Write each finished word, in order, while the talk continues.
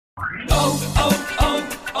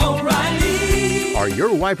O'Reilly. Are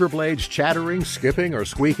your wiper blades chattering, skipping, or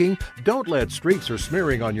squeaking? Don't let streaks or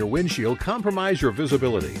smearing on your windshield compromise your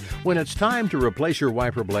visibility. When it's time to replace your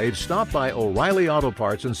wiper blades, stop by O'Reilly Auto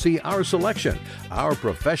Parts and see our selection. Our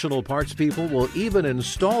professional parts people will even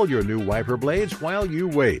install your new wiper blades while you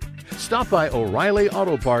wait. Stop by O'Reilly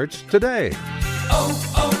Auto Parts today.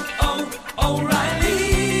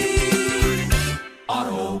 O'Reilly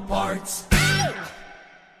Auto Parts.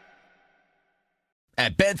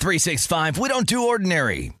 At Bet365, we don't do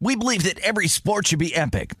ordinary. We believe that every sport should be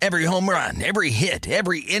epic. Every home run, every hit,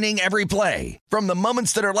 every inning, every play. From the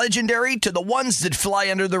moments that are legendary to the ones that fly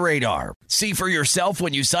under the radar. See for yourself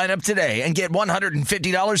when you sign up today and get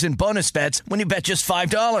 $150 in bonus bets when you bet just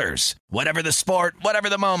 $5. Whatever the sport, whatever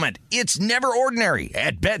the moment, it's never ordinary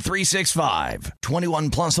at Bet365. 21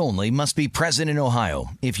 plus only. Must be present in Ohio.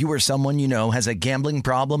 If you or someone you know has a gambling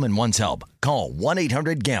problem and wants help, call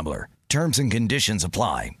 1-800-GAMBLER. Terms and conditions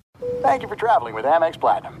apply. Thank you for traveling with Amex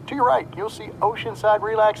Platinum. To your right, you'll see oceanside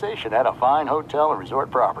relaxation at a fine hotel and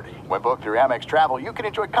resort property. When booked through Amex Travel, you can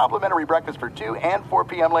enjoy complimentary breakfast for 2 and 4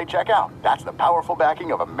 p.m. late checkout. That's the powerful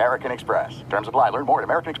backing of American Express. Terms apply. Learn more at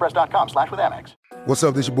americanexpress.com/withAmex. What's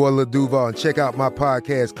up? This your boy Lil Duval, and check out my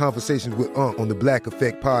podcast, Conversations with Unc, on the Black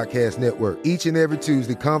Effect Podcast Network. Each and every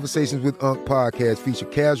Tuesday, Conversations with Unc podcast feature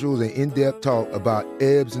casuals and in-depth talk about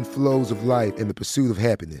ebbs and flows of life and the pursuit of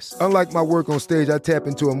happiness. Unlike my work on stage, I tap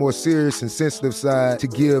into a more serious and sensitive side to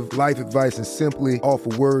give life advice and simply offer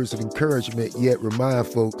words of encouragement, yet remind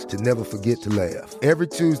folks to never forget to laugh. Every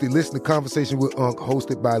Tuesday, listen to Conversations with Unc,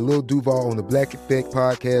 hosted by Lil Duval on the Black Effect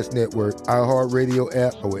Podcast Network, iHeartRadio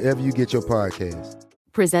app, or wherever you get your podcasts.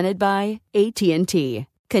 Presented by AT&T.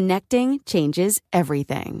 Connecting changes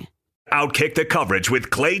everything. Outkick the coverage with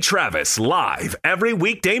Clay Travis live every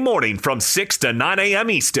weekday morning from 6 to 9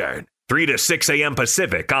 a.m. Eastern, 3 to 6 a.m.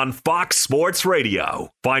 Pacific on Fox Sports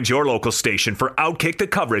Radio. Find your local station for Outkick the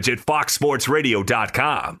coverage at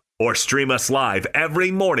foxsportsradio.com or stream us live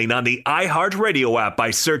every morning on the iHeartRadio app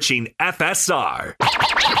by searching FSR. Now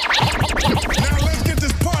let's get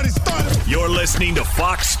this party started. You're listening to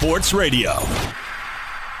Fox Sports Radio.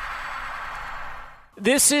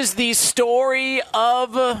 This is the story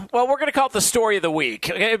of, well, we're going to call it the story of the week.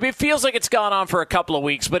 It feels like it's gone on for a couple of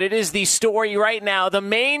weeks, but it is the story right now, the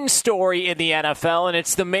main story in the NFL, and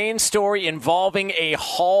it's the main story involving a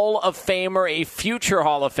Hall of Famer, a future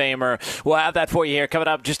Hall of Famer. We'll have that for you here coming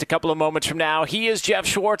up just a couple of moments from now. He is Jeff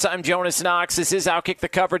Schwartz. I'm Jonas Knox. This is Outkick the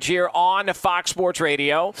Coverage here on Fox Sports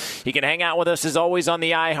Radio. You can hang out with us, as always, on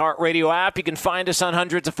the iHeartRadio app. You can find us on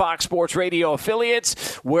hundreds of Fox Sports Radio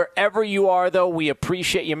affiliates. Wherever you are, though, we appreciate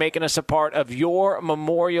you making us a part of your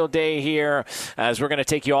Memorial Day here, as we're going to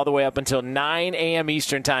take you all the way up until 9 a.m.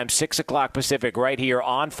 Eastern Time, 6 o'clock Pacific, right here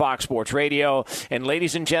on Fox Sports Radio. And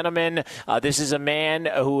ladies and gentlemen, this is a man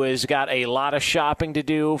who has got a lot of shopping to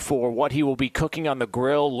do for what he will be cooking on the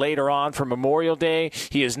grill later on for Memorial Day.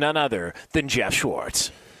 He is none other than Jeff Schwartz.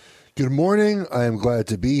 Good morning. I am glad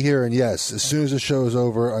to be here. And yes, as soon as the show is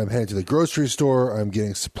over, I'm heading to the grocery store. I'm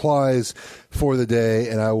getting supplies for the day,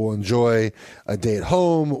 and I will enjoy a day at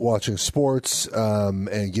home, watching sports, and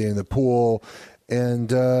getting in the pool, and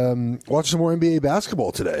watch some more NBA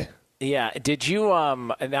basketball today. Yeah. Did you,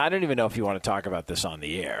 and I don't even know if you want to talk about this on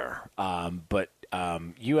the air, but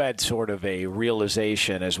you had sort of a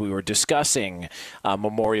realization as we were discussing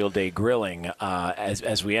Memorial Day grilling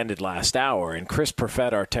as we ended last hour. And Chris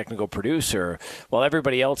Perfett, our technical producer, while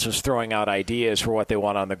everybody else was throwing out ideas for what they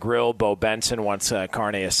want on the grill, Bo Benson wants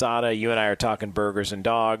carne asada. You and I are talking burgers and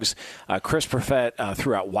dogs. Chris Perfett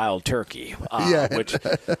threw out wild turkey. Which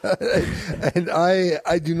and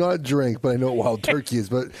I do not drink, but I know what wild turkey is.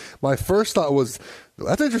 But my first thought was,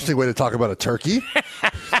 that's an interesting way to talk about a turkey.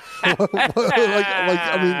 I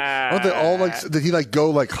mean, aren't they all did he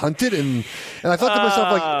go hunt it? And I thought to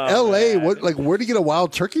myself, L.A., what, where did he get a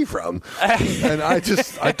wild turkey from? And I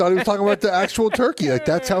thought he was talking about the actual turkey.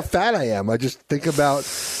 That's how fat I am. I just think about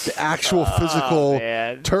the actual physical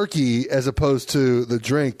turkey as opposed to the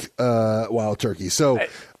drink wild turkey. So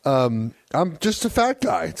I'm just a fat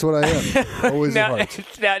guy. That's what I am. Always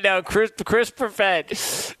now, Chris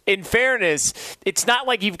Perfett, in fairness, it's not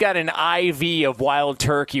like you've got an IV of wild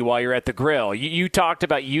turkey while you're at the grill. You talked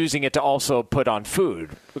about using it to also put on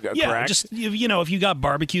food, yeah, correct? Just, if you got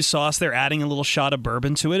barbecue sauce there, adding a little shot of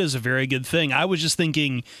bourbon to it is a very good thing. I was just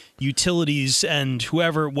thinking utilities and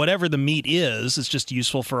whatever the meat is, it's just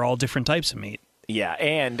useful for all different types of meat. Yeah,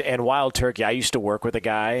 and wild turkey. I used to work with a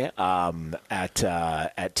guy at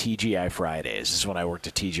TGI Fridays. This is when I worked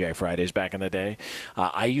at TGI Fridays back in the day.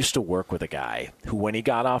 I used to work with a guy who, when he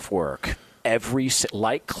got off work,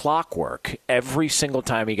 like clockwork, every single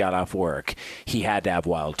time he got off work, he had to have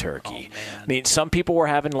wild turkey. I mean, some people were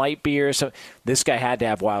having light beers. So this guy had to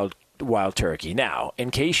have wild turkey. Now, in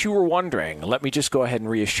case you were wondering, let me just go ahead and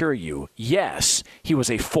reassure you, yes, he was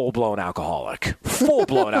a full-blown alcoholic.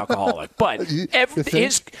 But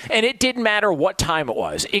and it didn't matter what time it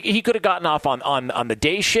was. He could have gotten off on the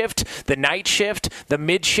day shift, the night shift, the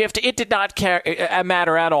mid shift. It did not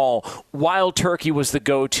matter at all. Wild turkey was the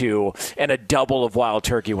go-to, and a double of wild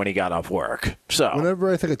turkey when he got off work. So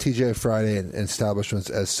whenever I think of TGI Friday and establishments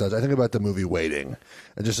as such, I think about the movie Waiting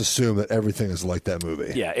and just assume that everything is like that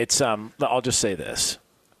movie. Yeah, it's I'll just say this.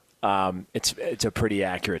 It's a pretty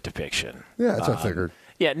accurate depiction. Yeah, that's what I figured.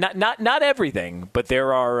 Yeah, not everything, but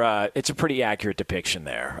there are. It's a pretty accurate depiction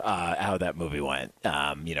there how that movie went.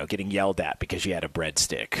 Getting yelled at because you had a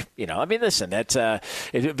breadstick. I mean, listen, that's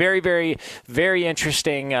it's a very, very, very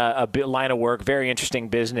interesting line of work. Very interesting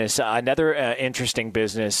business. Another interesting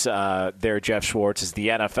business there, Jeff Schwartz, is the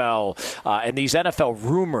NFL and these NFL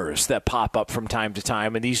rumors that pop up from time to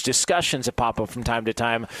time, and these discussions that pop up from time to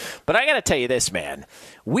time. But I got to tell you this, man.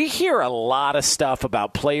 We hear a lot of stuff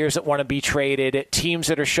about players that want to be traded, teams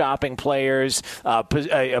that are shopping players,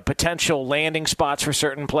 potential landing spots for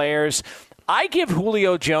certain players. I give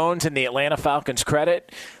Julio Jones and the Atlanta Falcons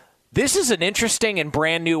credit. This is an interesting and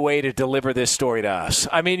brand new way to deliver this story to us.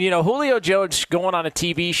 I mean, Julio Jones going on a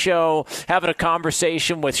TV show, having a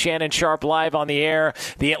conversation with Shannon Sharpe live on the air,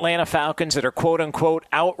 the Atlanta Falcons that are quote-unquote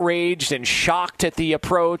outraged and shocked at the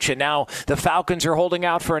approach, and now the Falcons are holding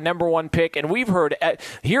out for a number one pick. And we've heard,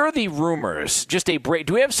 here are the rumors, just a break.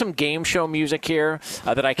 Do we have some game show music here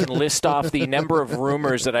that I can list off the number of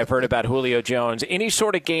rumors that I've heard about Julio Jones? Any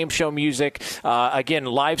sort of game show music, again,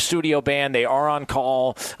 live studio band, they are on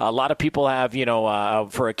call. A lot of people have,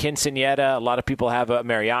 for a quinceañera, a lot of people have a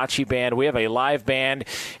mariachi band. We have a live band.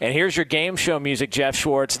 And here's your game show music, Jeff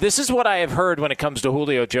Schwartz. This is what I have heard when it comes to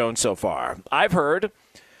Julio Jones so far. I've heard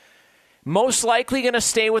most likely going to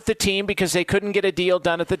stay with the team because they couldn't get a deal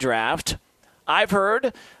done at the draft. I've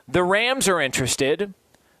heard the Rams are interested.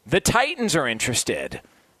 The Titans are interested.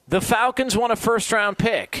 The Falcons want a first-round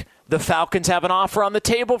pick. The Falcons have an offer on the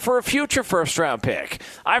table for a future first-round pick.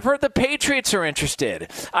 I've heard the Patriots are interested.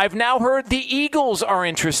 I've now heard the Eagles are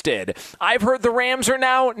interested. I've heard the Rams are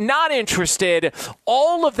now not interested.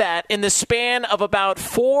 All of that in the span of about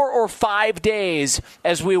 4 or 5 days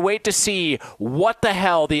as we wait to see what the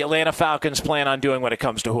hell the Atlanta Falcons plan on doing when it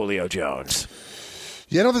comes to Julio Jones.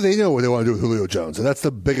 Yeah, I don't think they know what they want to do with Julio Jones, and that's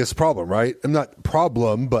the biggest problem, right? Not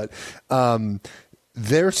problem, but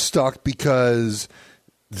they're stuck because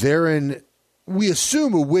they're in, we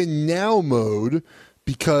assume, a win-now mode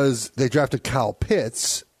because they drafted Kyle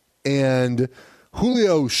Pitts, and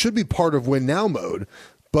Julio should be part of win-now mode,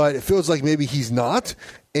 but it feels like maybe he's not,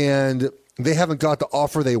 and they haven't got the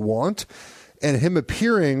offer they want, and him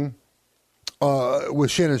appearing with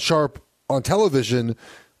Shannon Sharpe on television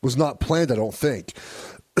was not planned, I don't think.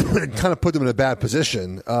 It kind of put them in a bad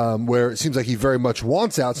position where it seems like he very much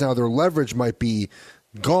wants out. So now their leverage might be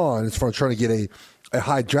gone as far as trying to get a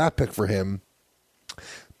high draft pick for him.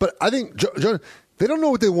 But I think, John, they don't know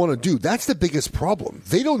what they want to do. That's the biggest problem.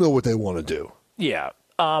 They don't know what they want to do. Yeah.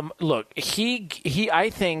 Look, he I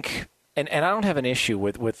think, and I don't have an issue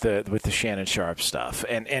with the Shannon Sharpe stuff.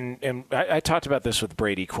 And I talked about this with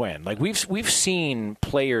Brady Quinn. Like we've seen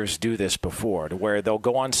players do this before, to where they'll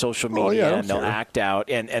go on social media and they'll act out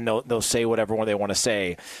and they'll say whatever they want to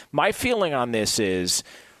say. My feeling on this is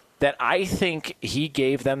that I think he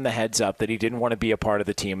gave them the heads up that he didn't want to be a part of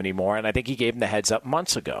the team anymore, and I think he gave them the heads up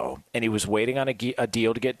months ago. And he was waiting on a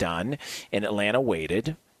deal to get done, and Atlanta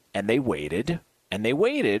waited, and they waited, and they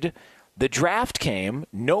waited. The draft came.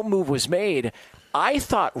 No move was made. I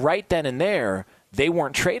thought right then and there they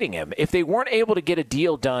weren't trading him. If they weren't able to get a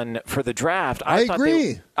deal done for the draft, I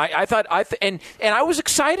agree. And I was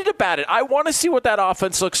excited about it. I want to see what that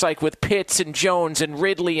offense looks like with Pitts and Jones and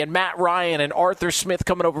Ridley and Matt Ryan and Arthur Smith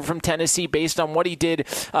coming over from Tennessee based on what he did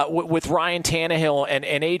with Ryan Tannehill and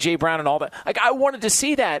A.J. Brown and all that. Like, I wanted to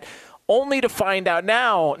see that, only to find out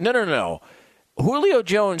now, no. Julio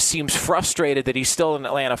Jones seems frustrated that he's still an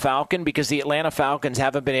Atlanta Falcon because the Atlanta Falcons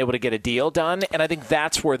haven't been able to get a deal done, and I think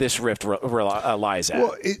that's where this rift lies at.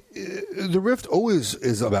 Well, the rift always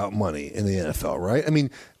is about money in the NFL, right? I mean,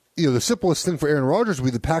 the simplest thing for Aaron Rodgers would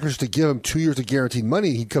be the Packers to give him 2 years of guaranteed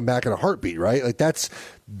money. He'd come back in a heartbeat, right? Like that's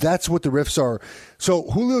what the rifts are. So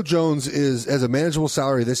Julio Jones has a manageable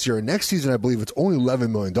salary this year, and next season I believe it's only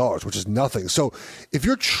 $11 million, which is nothing. So if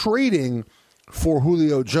you're trading for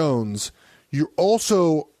Julio Jones, you're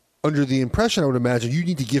also under the impression, I would imagine, you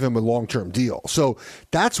need to give him a long-term deal. So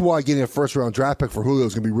that's why getting a first-round draft pick for Julio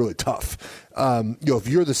is going to be really tough. If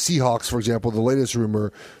you're the Seahawks, for example, the latest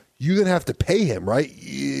rumor, you're going to have to pay him, right?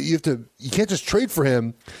 You can't just trade for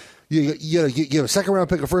him. You got to give a second-round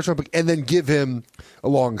pick, a first-round pick, and then give him a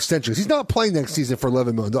long extension. He's not playing next season for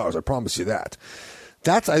 $11 million. I promise you that.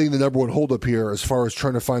 That's, I think, the number one holdup here as far as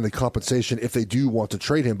trying to find the compensation if they do want to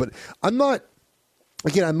trade him. But I'm not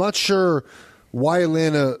sure why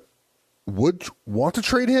Atlanta would want to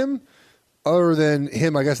trade him other than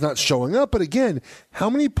him, I guess, not showing up. But again, how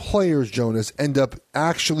many players, Jonas, end up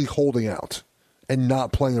actually holding out and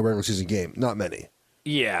not playing a regular season game? Not many.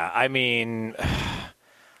 Yeah, I mean,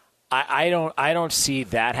 I don't see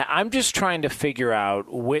that. I'm just trying to figure out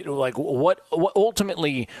what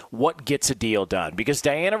ultimately what gets a deal done, because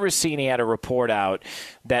Diana Rossini had a report out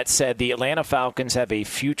that said the Atlanta Falcons have a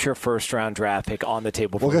future first-round draft pick on the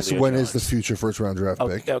table. Well, I guess when is the future first-round draft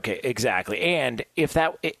pick? Okay, exactly. And if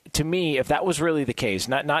that was really the case,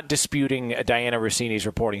 not disputing Diana Rossini's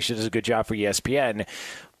reporting, she does a good job for ESPN,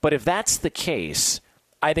 but if that's the case,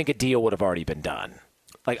 I think a deal would have already been done.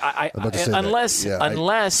 Unless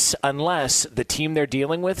the team they're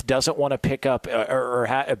dealing with doesn't want to pick up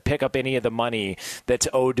pick up any of the money that's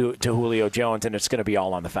owed to Julio Jones, and it's going to be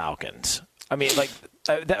all on the Falcons. I mean,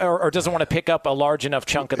 or doesn't want to pick up a large enough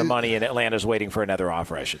chunk of the money, and Atlanta's waiting for another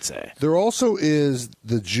offer, I should say. There also is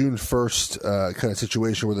the June 1st kind of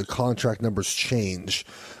situation where the contract numbers change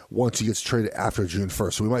once he gets traded after June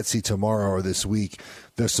 1st. So we might see tomorrow or this week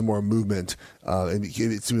there's some more movement, and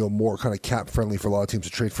it's more kind of cap-friendly for a lot of teams to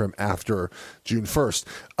trade for him after June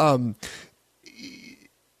 1st.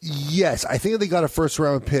 Yes, I think if they got a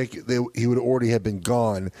first-round pick, he would already have been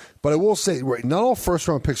gone. But I will say, right, not all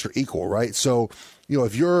first-round picks are equal, right? So,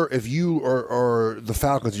 if you are the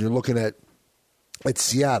Falcons and you're looking at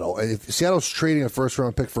Seattle, and if Seattle's trading a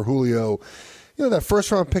first-round pick for Julio, that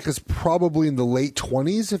first-round pick is probably in the late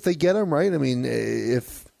 20s if they get him, right? I mean,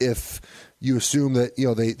 if you assume that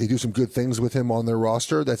they do some good things with him on their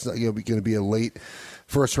roster, that's not going to be a late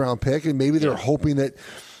first-round pick, and maybe they're hoping that.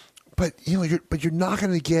 But you're not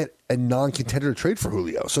going to get a non-contender to trade for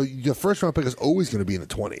Julio. So the first-round pick is always going to be in the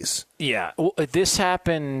 20s. Yeah, well, this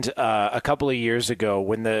happened a couple of years ago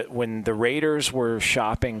when the Raiders were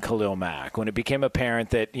shopping Khalil Mack. When it became apparent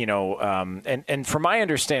that and from my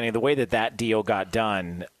understanding, the way that deal got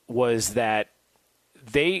done was that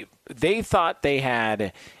they thought they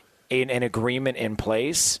had an agreement in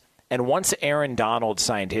place. And once Aaron Donald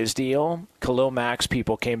signed his deal, Khalil Mack's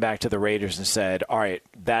people came back to the Raiders and said, all right,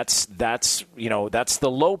 that's the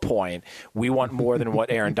low point. We want more than what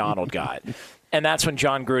Aaron Donald got. And that's when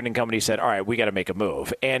John Gruden and company said, all right, we got to make a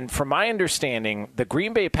move. And from my understanding, the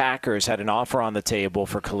Green Bay Packers had an offer on the table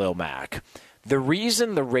for Khalil Mack. The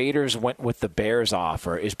reason the Raiders went with the Bears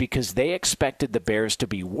offer is because they expected the Bears to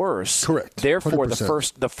be worse. Correct. Therefore,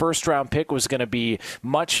 100%. the first round pick was going to be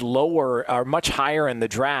much lower or much higher in the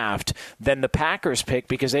draft than the Packers pick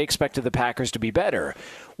because they expected the Packers to be better.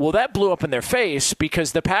 Well, that blew up in their face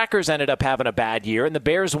because the Packers ended up having a bad year and the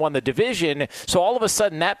Bears won the division. So all of a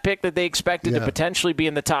sudden, that pick that they expected to potentially be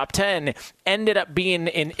in the top 10 ended up being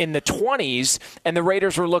in the 20s, and the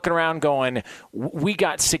Raiders were looking around going, we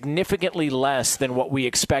got significantly less than what we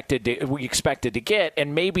expected to get,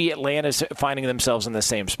 and maybe Atlanta's finding themselves in the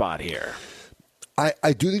same spot here.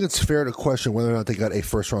 I do think it's fair to question whether or not they got a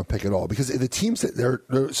first-round pick at all, because the teams that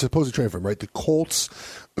they're supposed to trade from, right? The Colts,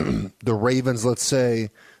 the Ravens, let's say,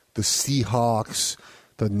 the Seahawks,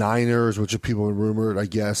 the Niners, which are people rumored, I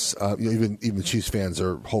guess. Even the Chiefs fans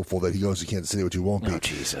are hopeful that he goes to Kansas City, which he won't be. Oh,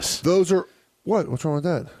 Jesus. Those are what? What's wrong with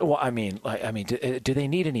that? Well, I mean, do they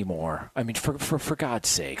need any more? I mean, for God's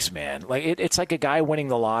sakes, man! It's like a guy winning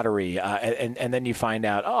the lottery, and then you find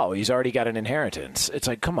out, oh, he's already got an inheritance. It's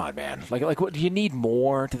like, come on, man! Like, what do you need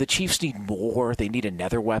more? Do the Chiefs need more? They need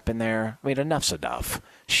another weapon there. I mean, enough's enough.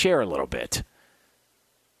 Share a little bit.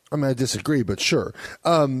 I mean, I disagree, but sure.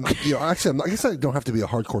 Actually, I guess I don't have to be a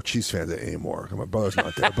hardcore Chiefs fan anymore. My brother's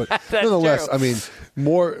not there, but nonetheless, true. I mean,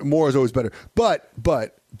 more is always better. But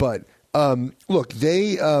look,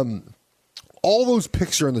 they all those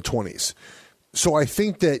picks are in the 20s, so I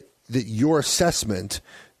think that your assessment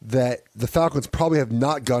that the Falcons probably have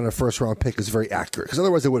not gotten a first-round pick is very accurate, because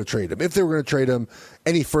otherwise they would have traded him. If they were going to trade him,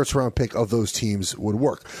 any first-round pick of those teams would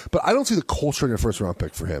work. But I don't see the Colts trading a first-round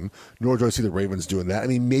pick for him, nor do I see the Ravens doing that. I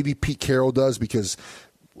mean, maybe Pete Carroll does, because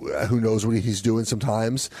who knows what he's doing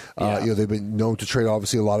sometimes. They've been known to trade,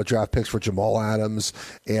 obviously, a lot of draft picks for Jamal Adams,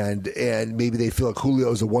 and maybe they feel like Julio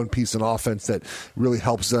is the one piece in offense that really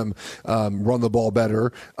helps them run the ball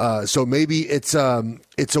better. So maybe it's a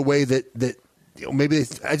way that maybe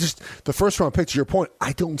the first round pick, to your point,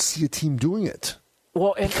 I don't see a team doing it.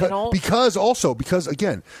 Well, because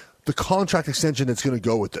again, the contract extension that's going to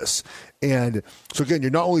go with this. And so again,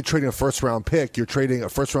 you're not only trading a first round pick, you're trading a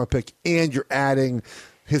first round pick and you're adding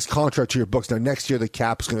his contract to your books. Now, next year, the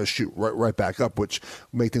cap is going to shoot right back up, which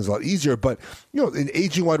will make things a lot easier. But, an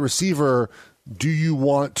aging wide receiver, do you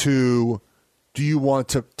want to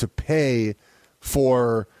pay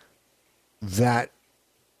for that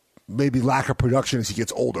maybe lack of production as he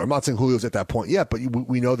gets older? I'm not saying Julio's at that point yet, but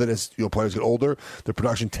we know that as players get older, the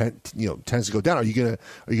production tends to go down. Are you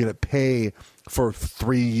gonna pay for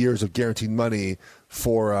 3 years of guaranteed money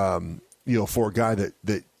for for a guy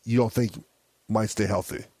that you don't think might stay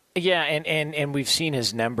healthy? Yeah, and we've seen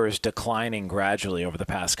his numbers declining gradually over the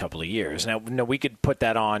past couple of years. Now, we could put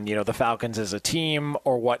that on, the Falcons as a team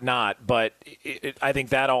or whatnot, but I think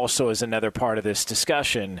that also is another part of this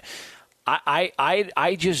discussion.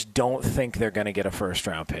 I just don't think they're going to get a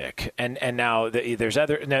first-round pick. And now there's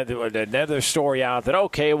another story out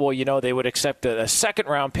that, they would accept a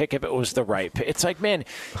second-round pick if it was the right pick. It's like, man,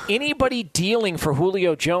 anybody dealing for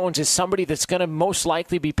Julio Jones is somebody that's going to most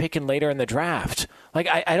likely be picking later in the draft. Like,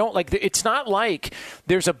 I don't like – it's not like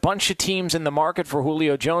there's a bunch of teams in the market for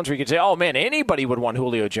Julio Jones where you could say, oh, man, anybody would want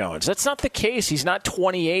Julio Jones. That's not the case. He's not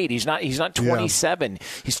 28. He's not 27. Yeah.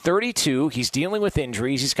 He's 32. He's dealing with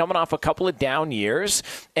injuries. He's coming off a couple of down years,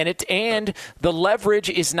 and the leverage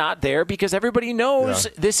is not there because everybody knows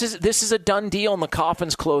this is a done deal and the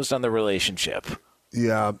coffin's closed on the relationship.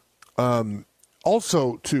 Yeah.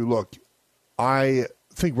 Also, too, look, I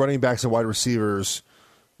think running backs and wide receivers,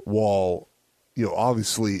 while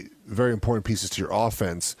obviously very important pieces to your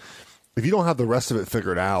offense, if you don't have the rest of it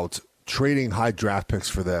figured out, trading high draft picks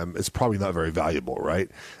for them is probably not very valuable, right?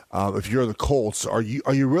 If you're the Colts, are you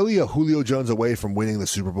really a Julio Jones away from winning the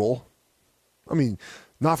Super Bowl? I mean,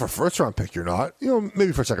 not for first round pick, you're not.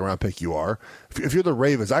 Maybe for second round pick, you are. If you're the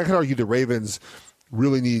Ravens, I could argue the Ravens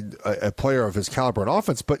really need a player of his caliber on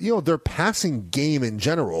offense, but their passing game in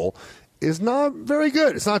general is not very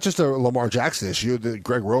good. It's not just a Lamar Jackson issue.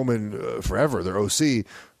 Greg Roman, forever, their OC,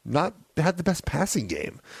 not had the best passing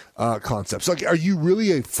game concept. So, are you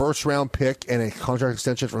really a first-round pick and a contract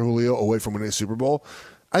extension for Julio away from winning a Super Bowl?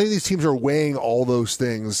 I think these teams are weighing all those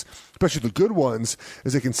things, especially the good ones,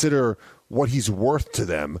 as they consider what he's worth to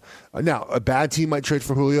them. Now, a bad team might trade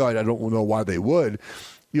for Julio. I don't know why they would.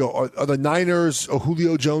 Are the Niners a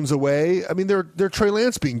Julio Jones away? I mean, they're Trey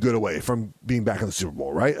Lance being good away from being back in the Super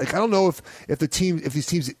Bowl, right? Like, I don't know if these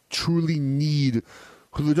teams truly need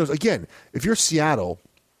Julio Jones. Again, if you're Seattle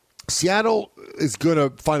is going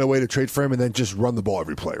to find a way to trade for him and then just run the ball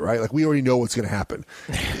every play, right? Like, we already know what's going to happen.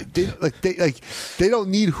 They don't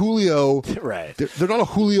need Julio. Right. They're not a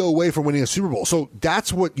Julio away from winning a Super Bowl. So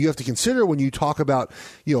that's what you have to consider when you talk about,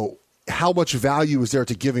 how much value is there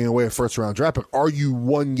to giving away a first-round draft pick? Are you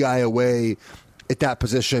one guy away at that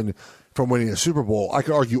position from winning a Super Bowl? I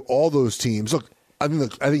could argue all those teams. Look, I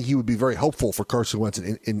think he would be very helpful for Carson Wentz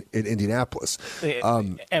in Indianapolis.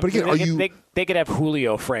 But again, they could have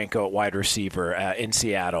Julio Franco at wide receiver in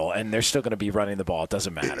Seattle, and they're still going to be running the ball. It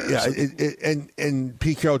doesn't matter. Yeah, and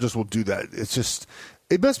Pete Carroll just will do that. It's just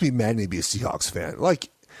it must be maddening to be a Seahawks fan. Like,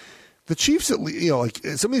 the Chiefs, some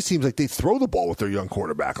of these teams, they throw the ball with their young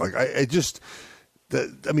quarterback.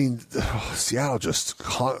 Seattle just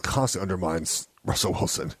constantly undermines Russell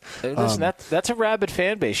Wilson. Listen, that's a rabid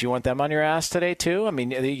fan base. You want them on your ass today, too? I mean,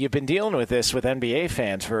 you've been dealing with this with NBA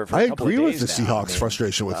fans for a couple of days. I agree with the Seahawks'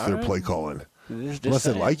 frustration with their play calling. Unless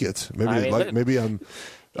they like it. Maybe I'm...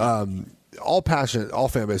 all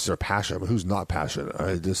fan bases are passionate. Who's not passionate?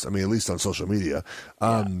 At least on social media.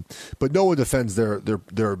 But no one defends their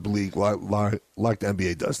league like the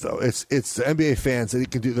NBA does, though. It's the NBA fans that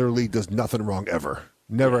their league does nothing wrong ever.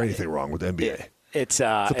 Never anything wrong with the NBA. It's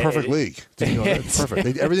a perfect league. It's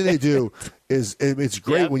perfect. Everything they do it's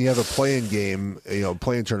great when you have a play-in game,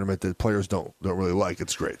 play-in tournament that players don't really like.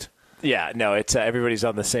 It's great. Yeah, no, it's everybody's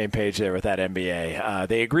on the same page there with that NBA.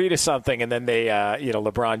 They agree to something, and then they,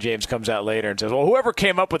 LeBron James comes out later and says, "Well, whoever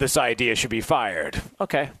came up with this idea should be fired."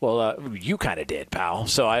 Okay, well, you kind of did, pal.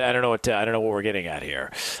 So I don't know what we're getting at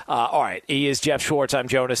here. All right, he is Jeff Schwartz. I'm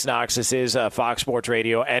Jonas Knox. This is Fox Sports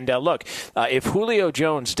Radio. And look, if Julio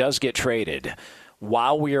Jones does get traded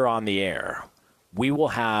while we are on the air, we will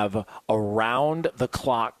have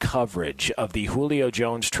around-the-clock coverage of the Julio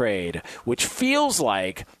Jones trade, which feels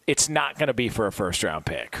like it's not going to be for a first-round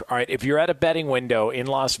pick. All right, if you're at a betting window in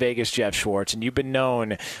Las Vegas, Jeff Schwartz, and you've been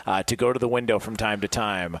known to go to the window from time to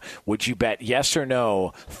time, would you bet yes or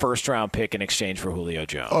no first-round pick in exchange for Julio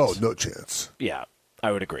Jones? Oh, no chance. Yeah.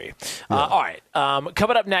 I would agree. All right.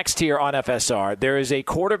 Coming up next here on FSR, there is a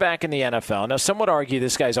quarterback in the NFL. Now, some would argue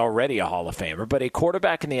this guy's already a Hall of Famer, but a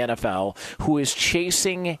quarterback in the NFL who is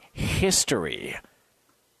chasing history.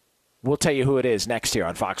 We'll tell you who it is next here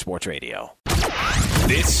on Fox Sports Radio.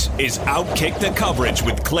 This is Outkick the Coverage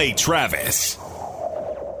with Clay Travis.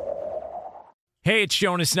 Hey, it's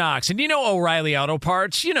Jonas Knox, and you know O'Reilly Auto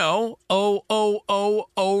Parts. You know,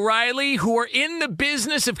 O'Reilly, who are in the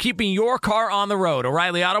business of keeping your car on the road.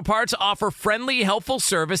 O'Reilly Auto Parts offer friendly, helpful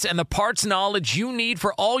service and the parts knowledge you need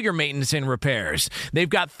for all your maintenance and repairs. They've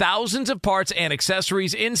got thousands of parts and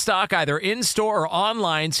accessories in stock, either in-store or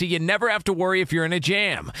online, so you never have to worry if you're in a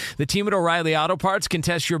jam. The team at O'Reilly Auto Parts can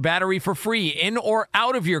test your battery for free, in or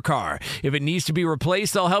out of your car. If it needs to be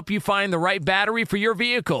replaced, they'll help you find the right battery for your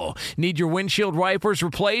vehicle. Need your windshield wipers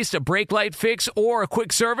replaced, a brake light fix, or a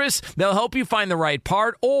quick service? They'll help you find the right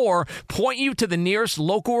part or point you to the nearest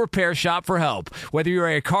local repair shop for help. Whether you're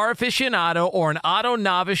a car aficionado or an auto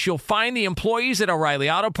novice, you'll find the employees at O'Reilly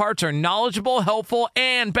Auto Parts are knowledgeable, helpful,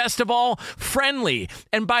 and best of all, friendly.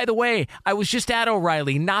 And by the way, I was just at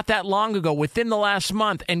O'Reilly not that long ago, within the last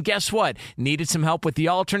month, and guess what? Needed some help with the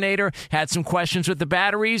alternator, had some questions with the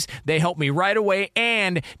batteries. They helped me right away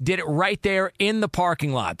and did it right there in the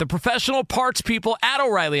parking lot. The professional parts people at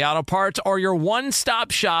O'Reilly Auto Parts are your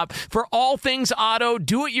one-stop shop for all things auto,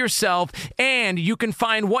 do-it-yourself, and you can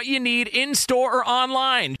find what you need in-store or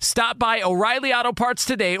online. Stop by O'Reilly Auto Parts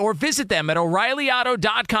today or visit them at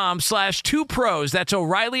O'ReillyAuto.com/2pros. That's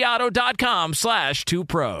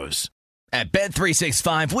O'ReillyAuto.com/2pros. At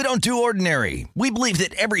Bet365, we don't do ordinary. We believe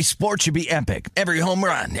that every sport should be epic. Every home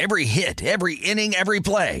run, every hit, every inning, every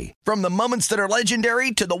play. From the moments that are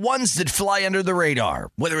legendary to the ones that fly under the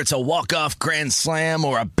radar. Whether it's a walk-off grand slam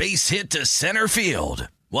or a base hit to center field.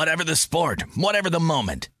 Whatever the sport, whatever the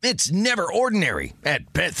moment, it's never ordinary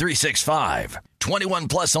at Bet365. 21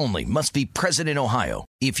 plus only. Must be present in Ohio.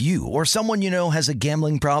 If you or someone you know has a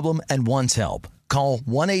gambling problem and wants help, call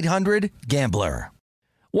 1-800-GAMBLER.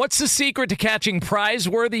 What's the secret to catching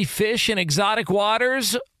prize-worthy fish in exotic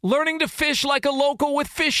waters? Learning to fish like a local with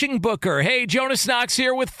Fishing Booker. Hey, Jonas Knox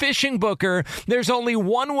here with Fishing Booker. There's only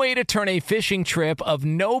one way to turn a fishing trip of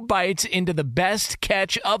no bites into the best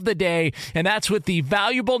catch of the day, and that's with the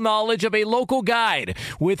valuable knowledge of a local guide.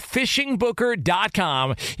 With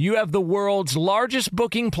FishingBooker.com, you have the world's largest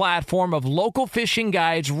booking platform of local fishing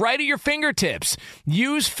guides right at your fingertips.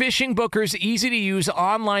 Use Fishing Booker's easy-to-use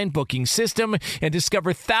online booking system and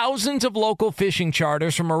discover thousands of local fishing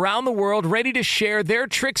charters from around the world ready to share their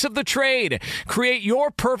tricks of the trade. Create your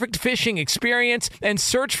perfect fishing experience and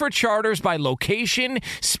search for charters by location,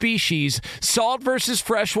 species, salt versus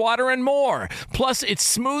freshwater, and more. Plus, it's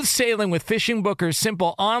smooth sailing with Fishing Booker's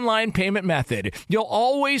simple online payment method. You'll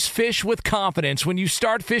always fish with confidence when you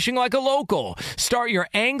start fishing like a local. Start your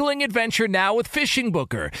angling adventure now with Fishing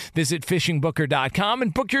Booker. Visit FishingBooker.com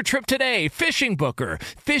and book your trip today. Fishing Booker.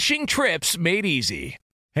 Fishing trips made easy.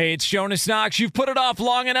 Hey, it's Jonas Knox. You've put it off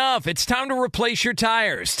long enough. It's time to replace your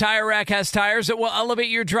tires. Tire Rack has tires that will elevate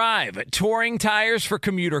your drive. Touring tires for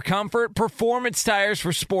commuter comfort, performance tires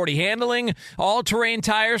for sporty handling, all-terrain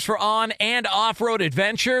tires for on- and off-road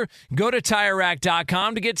adventure. Go to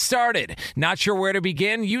TireRack.com to get started. Not sure where to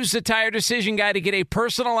begin? Use the Tire Decision Guide to get a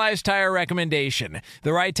personalized tire recommendation.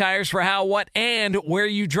 The right tires for how, what, and where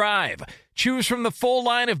you drive. Choose from the full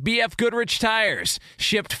line of BF Goodrich tires,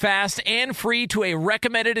 shipped fast and free to a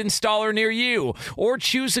recommended installer near you, or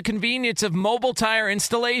choose the convenience of mobile tire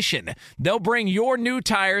installation. They'll bring your new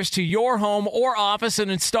tires to your home or office and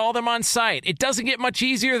install them on site. It doesn't get much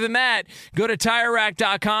easier than that. Go to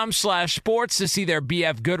TireRack.com/sports to see their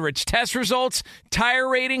BF Goodrich test results, tire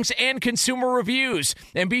ratings, and consumer reviews.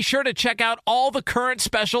 And be sure to check out all the current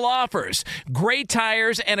special offers. Great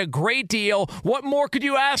tires and a great deal. What more could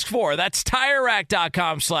you ask for? That's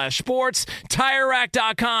TireRack.com/sports.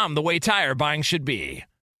 TireRack.com, the way tire buying should be.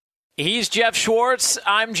 He's Jeff Schwartz.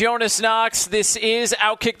 I'm Jonas Knox. This is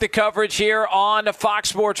Outkick the Coverage here on Fox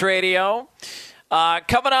Sports Radio.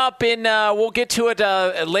 Coming up we'll get to it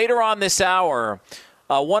later on this hour.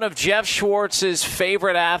 One of Jeff Schwartz's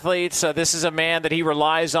favorite athletes. This is a man that he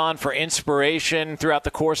relies on for inspiration throughout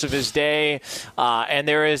the course of his day. And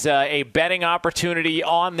there is a betting opportunity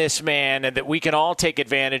on this man that we can all take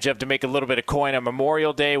advantage of to make a little bit of coin on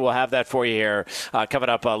Memorial Day. We'll have that for you here coming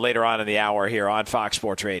up later on in the hour here on Fox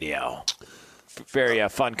Sports Radio. Very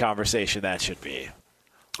fun conversation that should be.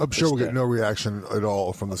 I'm sure we'll get no reaction at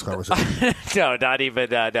all from this conversation. No, not even.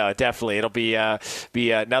 No, definitely. It'll be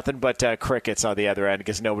nothing but crickets on the other end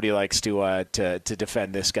because nobody likes to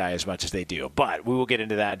defend this guy as much as they do. But we will get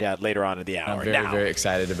into that later on in the hour. I'm very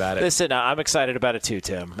excited about it. Listen, I'm excited about it too,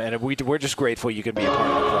 Tim. And we're just grateful you can be a part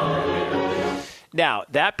of the program. Now,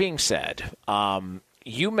 that being said,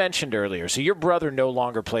 you mentioned earlier, so your brother no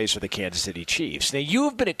longer plays for the Kansas City Chiefs. Now, you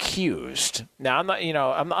have been accused. Now, I'm not,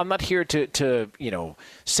 I'm not here to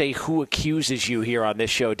say who accuses you here on this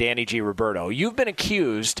show, Danny G. Roberto. You've been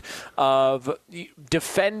accused of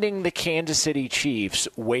defending the Kansas City Chiefs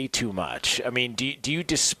way too much. I mean, do you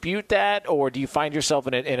dispute that, or do you find yourself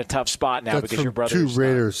in a tough spot now because your brother? Two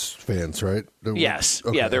Raiders fans, right? Yes,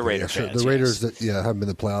 okay, they're Raiders fans. The Raiders that haven't been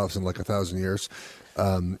in the playoffs in like 1,000 years.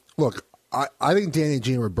 Look. I think Danny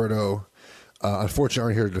G and Roberto, unfortunately,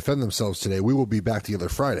 aren't here to defend themselves today. We will be back together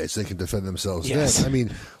Friday, so they can defend themselves then. I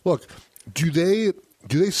mean, look, do they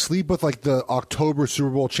sleep with like the October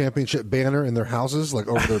Super Bowl championship banner in their houses, like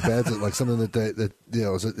over their beds, like something that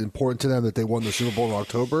is important to them that they won the Super Bowl in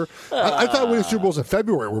October? I thought winning Super Bowls in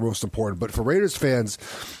February were most important, but for Raiders fans,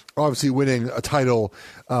 obviously winning a title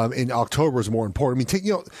in October is more important. I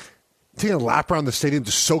mean, taking a lap around the stadium,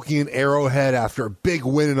 just soaking in Arrowhead after a big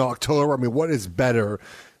win in October. I mean, what is better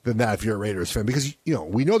than that if you're a Raiders fan? Because,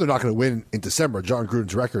 we know they're not going to win in December. John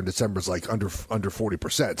Gruden's record in December is like under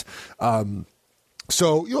 40%.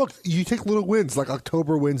 So, you take little wins, like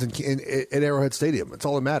October wins in Arrowhead Stadium. That's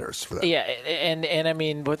all that matters for that. Yeah, and I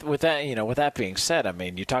mean, with that, with that being said, I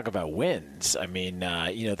mean, you talk about wins. I mean,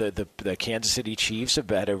 the Kansas City Chiefs have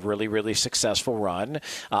had a really, really successful run.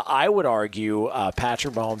 I would argue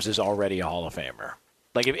Patrick Mahomes is already a Hall of Famer.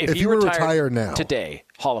 Like, if you retire now today,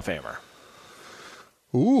 Hall of Famer.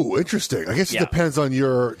 Ooh, interesting. I guess it depends on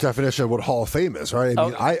your definition of what Hall of Fame is, right? I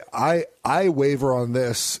mean, I waver on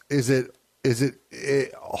this. Is it a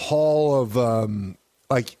hall of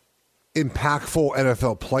like impactful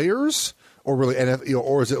NFL players, or really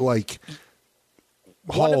or is it like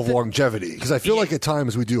hall of longevity? Because I feel like at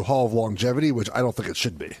times we do hall of longevity, which I don't think it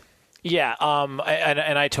should be. Yeah, and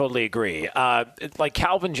I totally agree. Like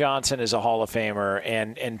Calvin Johnson is a Hall of Famer,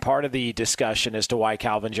 and part of the discussion as to why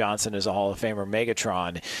Calvin Johnson is a Hall of Famer,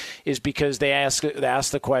 Megatron, is because they ask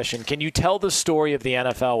the question, can you tell the story of the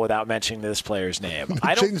NFL without mentioning this player's name?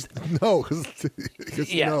 I don't. No,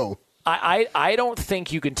 no. I don't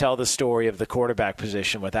think you can tell the story of the quarterback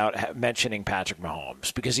position without mentioning Patrick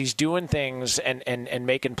Mahomes, because he's doing things and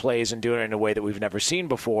making plays and doing it in a way that we've never seen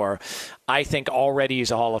before. I think already he's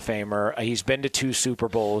a Hall of Famer. He's been to 2 Super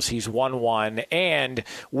Bowls. He's won 1 and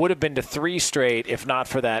would have been to 3 straight if not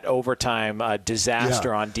for that overtime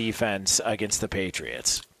disaster on defense against the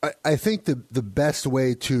Patriots. I think the best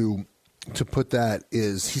way to put that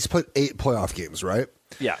is he's played 8 playoff games, right?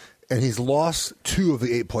 Yeah. And he's lost 2 of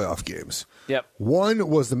the 8 playoff games. Yep. One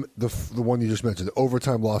was the one you just mentioned, the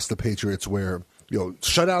overtime loss to the Patriots, where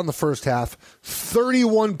shut out in the first half,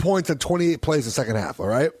 31 points and 28 plays in the second half. All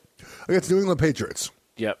right, against New England Patriots.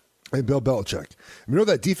 Yep. And Bill Belichick.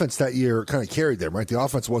 That defense that year kind of carried them, right? The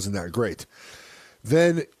offense wasn't that great.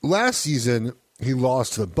 Then last season he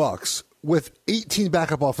lost to the Bucs with 18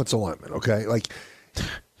 backup offensive linemen. Okay, like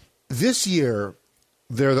this year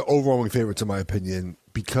they're the overwhelming favorites in my opinion,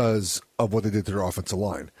 because of what they did to their offensive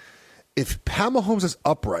line. If Pat Mahomes is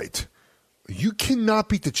upright, you cannot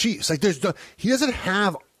beat the Chiefs. Like he doesn't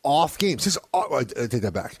have off games. I take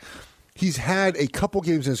that back. He's had a couple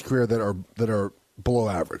games in his career that are below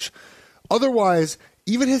average. Otherwise,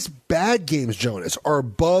 even his bad games, Jonas, are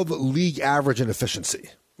above league average in efficiency.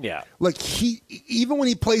 Yeah. Like even when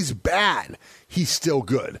he plays bad, he's still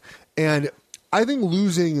good. And I think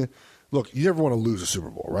losing. Look, you never want to lose a Super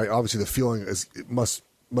Bowl, right? Obviously, the feeling must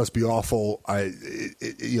be awful.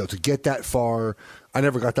 To get that far, I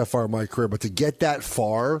never got that far in my career, but to get that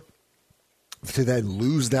far, to then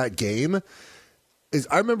lose that game, is.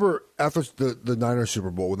 I remember after the Niners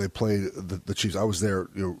Super Bowl when they played the Chiefs, I was there,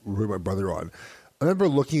 with my brother on. I remember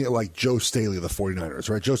looking at like Joe Staley of the 49ers,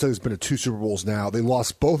 right? Joe Staley's been to 2 Super Bowls now. They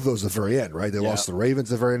lost both of those at the very end, right? They lost the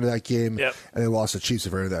Ravens at the very end of that game, and they lost the Chiefs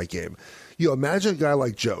at the very end of that game. Imagine a guy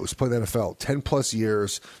like Joe who's played the NFL 10-plus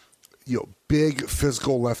years, big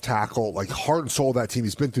physical left tackle, like heart and soul of that team.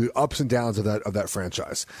 He's been through the ups and downs of that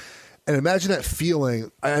franchise. And imagine that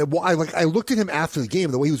feeling. I looked at him after the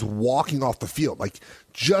game, the way he was walking off the field, like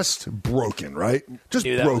just broken, right? Just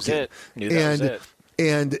Knew broken. That was it.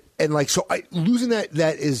 And like, so losing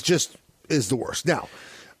that is the worst. Now,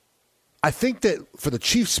 I think that for the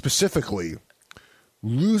Chiefs specifically,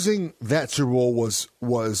 losing that Super Bowl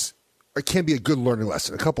was it can be a good learning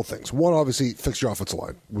lesson. A couple things. One, obviously, fix your offensive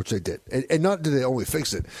line, which they did. And not did they only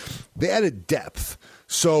fix it, they added depth.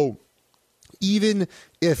 So even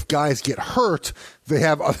if guys get hurt, they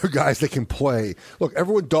have other guys that can play. Look,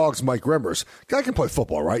 everyone dogs Mike Remmers. Guy can play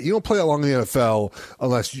football, right? You don't play that long in the NFL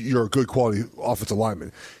unless you're a good quality offensive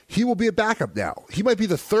lineman. He will be a backup now. He might be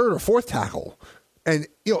the third or fourth tackle. And,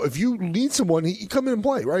 if you need someone, you come in and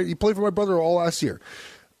play, right? He played for my brother all last year.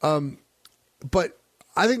 But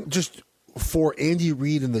I think just for Andy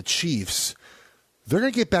Reid and the Chiefs, they're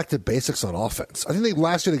going to get back to basics on offense. I think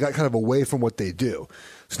last year they got kind of away from what they do.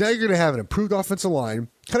 So now you're going to have an improved offensive line,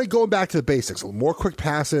 kind of going back to the basics. More quick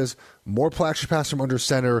passes, more play-action pass from under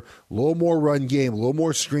center, a little more run game, a little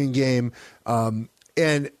more screen game. And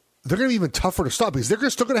they're going to be even tougher to stop because they're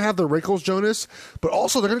still going to have their wrinkles, Jonas, but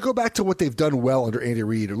also they're going to go back to what they've done well under Andy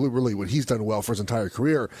Reid, or really what he's done well for his entire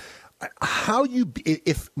career.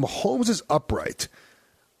 If Mahomes is upright,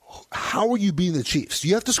 how are you beating the Chiefs?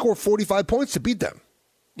 You have to score 45 points to beat them.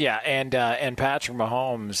 Yeah, and Patrick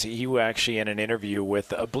Mahomes, he actually in an interview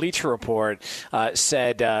with a Bleacher Report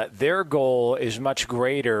said their goal is much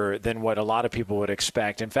greater than what a lot of people would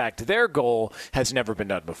expect. In fact, their goal has never been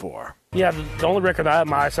done before. Yeah, the only record I have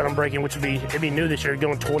my eyes set on breaking, which it'd be new this year,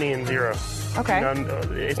 going 20-0. Okay.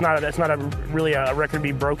 That's not really a record to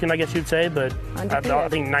be broken, I guess you'd say, but I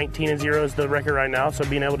think 19-0 is the record right now. So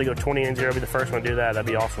being able to go 20-0 would be the first one to do that. That'd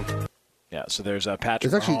be awesome. Yeah, so there's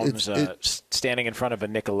Patrick Mahomes standing in front of a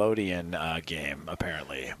Nickelodeon game,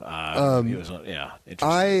 apparently.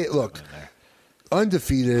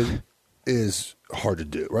 Undefeated is hard to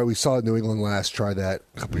do, right? We saw New England last try that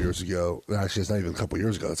a couple years ago. Actually, it's not even a couple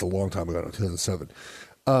years ago. It's a long time ago, 2007.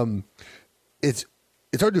 It's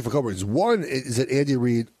hard to do for a couple reasons. One is that Andy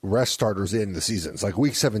Reid rests starters in the seasons. Like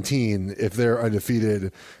week 17, if they're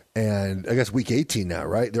undefeated, and I guess week 18 now,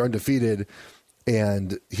 right? They're undefeated.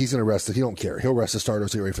 And he's going to rest it. He don't care. He'll rest the starters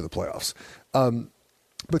to get ready for the playoffs.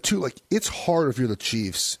 But two, it's hard if you're the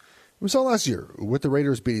Chiefs. We saw last year with the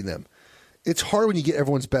Raiders beating them. It's hard when you get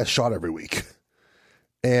everyone's best shot every week.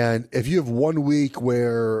 And if you have 1 week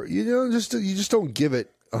where you just don't give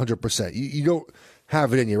it 100%, you don't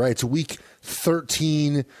have it in you, right? It's week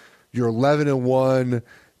 13. You're 11-1.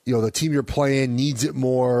 The team you're playing needs it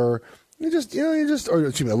more. Or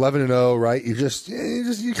 11-0, right?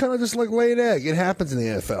 You kind of just lay an egg. It happens in the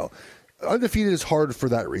NFL. Undefeated is hard for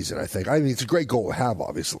that reason, I think. I mean, it's a great goal to have,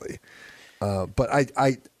 obviously. But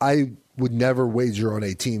I would never wager on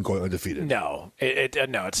a team going undefeated. No,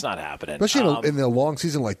 it's not happening. Especially in a long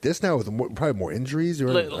season like this now with probably more injuries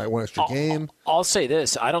or one extra game. I'll say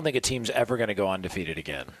this. I don't think a team's ever going to go undefeated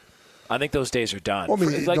again. I think those days are done. Well, I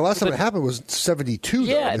mean, the last time it happened was 72.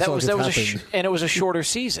 Yeah, that was and it was a shorter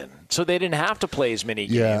season, so they didn't have to play as many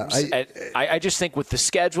games. Yeah, I just think with the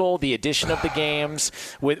schedule, the addition of the games,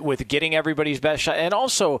 with getting everybody's best shot, and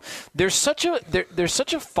also there's such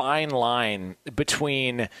a fine line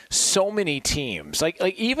between so many teams. Like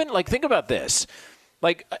think about this.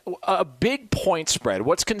 Like a big point spread,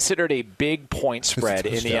 what's considered a big point spread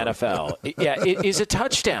in the NFL? It is a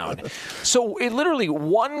touchdown. So literally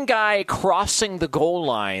one guy crossing the goal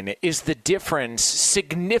line is the difference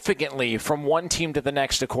significantly from one team to the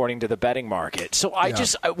next according to the betting market. So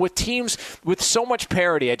with teams with so much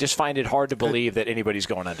parity, I just find it hard to believe that anybody's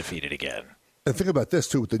going undefeated again. And think about this,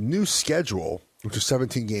 too. With the new schedule, which is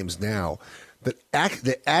 17 games now, the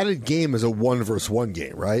added game is a 1-versus-1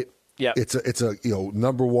 game, right? Yeah, it's a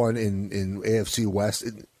number one in AFC West.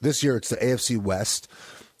 This year it's the AFC West.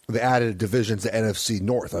 They added divisions to NFC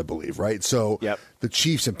North, I believe, right? So the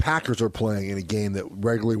Chiefs and Packers are playing in a game that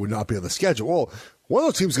regularly would not be on the schedule. Well, one of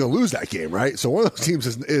those teams is going to lose that game, right? So one of those teams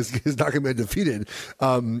is not going to be defeated.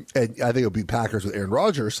 And I think it'll be Packers with Aaron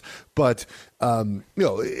Rodgers. But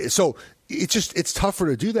so it's tougher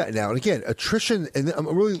to do that now. And again, attrition, and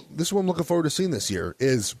this is what I'm looking forward to seeing this year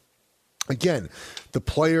is. Again, the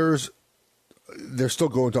players, they're still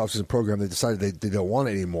going to off-season program. They decided they don't want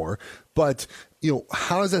it anymore. But,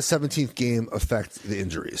 how does that 17th game affect the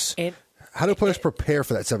injuries? How do players prepare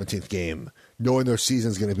for that 17th game, knowing their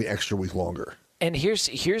season is going to be an extra week longer? And here's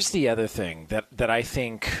the other thing that I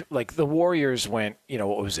think, like the Warriors went,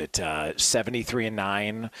 what was it,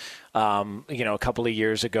 73-9, a couple of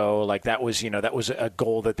years ago. Like that was a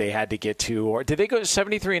goal that they had to get to. Or did they go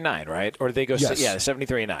 73-9, right? Or did they go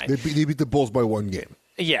 73-9? They beat the Bulls by 1 game.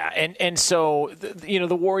 Yeah, and so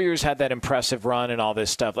the Warriors had that impressive run and all this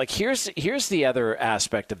stuff. Like here's the other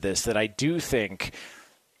aspect of this that I do think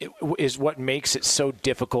is what makes it so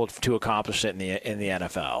difficult to accomplish it in the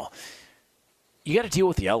NFL. You got to deal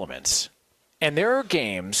with the elements. And there are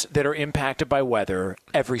games that are impacted by weather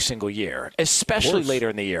every single year, especially later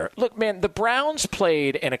in the year. Look, man, the Browns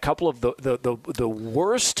played in a couple of the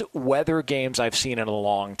worst weather games I've seen in a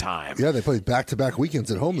long time. Yeah, they played back-to-back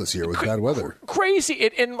weekends at home this year with bad weather.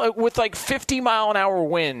 Crazy. And with like 50-mile-an-hour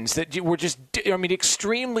winds that were just,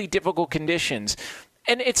 extremely difficult conditions.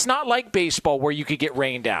 And it's not like baseball where you could get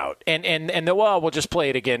rained out and we'll just play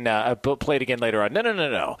it again later on.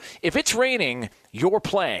 No. If it's raining, you're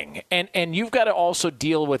playing, and you've got to also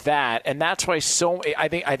deal with that. And that's why I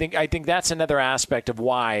think that's another aspect of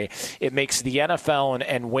why it makes the NFL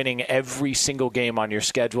and winning every single game on your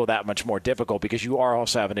schedule that much more difficult, because you are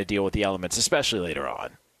also having to deal with the elements, especially later on.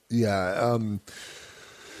 Yeah.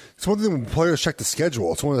 It's one thing when players check the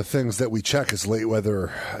schedule. It's one of the things that we check is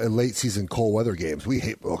late season cold weather games. We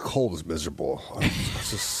hate cold is miserable. It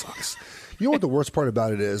just sucks. You know what the worst part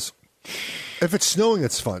about it is? If it's snowing,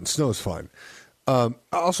 it's fun. Snow's fun.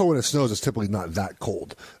 Also, when it snows, it's typically not that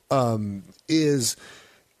cold. It's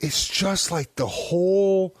just like the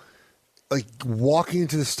whole, like walking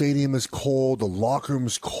into the stadium is cold. The locker room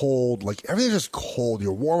is cold. Like everything's just cold.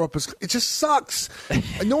 Your warm up it just sucks.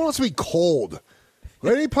 And no one wants to be cold.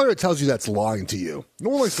 Any player that tells you that's lying to you. No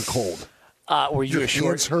one likes the cold. Were you your a short?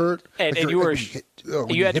 Hands hurt, and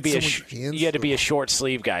you had to be a short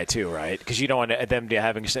sleeve guy too, right? Because you don't want them to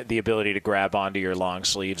having the ability to grab onto your long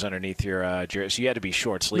sleeves underneath your jersey. So you had to be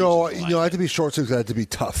short sleeves. No, I had to be short sleeves. I had to be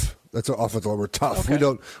tough. That's an offensive line. We're tough.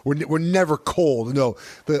 Okay. We're never cold. No,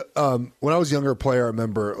 when I was a younger player, I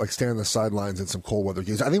remember like standing on the sidelines in some cold weather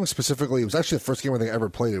games. I think it was actually the first game I think I ever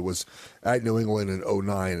played. It was at New England in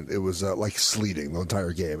 2009. It was like sleeting the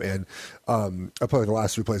entire game, and I played like the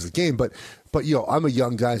last 3 plays of the game. But I'm a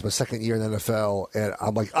young guy. It's my second year in the NFL, and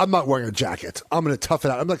I'm like, I'm not wearing a jacket. I'm going to tough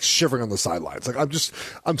it out. I'm like shivering on the sidelines. Like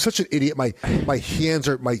I'm such an idiot. My hands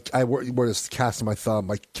are I wear this cast on my thumb.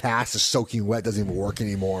 My cast is soaking wet. Doesn't even work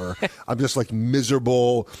anymore. I'm just like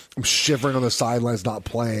miserable. I'm shivering on the sidelines, not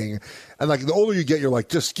playing. And like the older you get, you're like,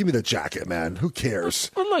 just give me the jacket, man. Who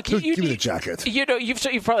cares? Well, look, give me the jacket.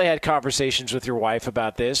 You've probably had conversations with your wife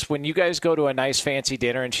about this. When you guys go to a nice fancy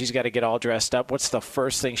dinner and she's got to get all dressed up, what's the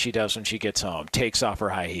first thing she does when she gets home? Takes off her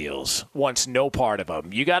high heels. Wants no part of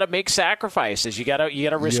them. You got to make sacrifices. You got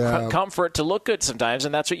to risk comfort to look good sometimes,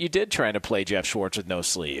 and that's what you did trying to play Jeff Schwartz with no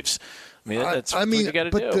sleeves. I mean, that's what you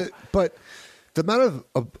got to do. But the amount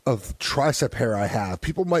of tricep hair I have,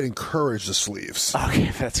 people might encourage the sleeves. Okay,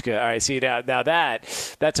 that's good. All right, see, now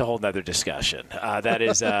that's a whole nother discussion. That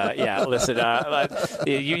is, listen,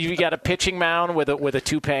 you got a pitching mound with a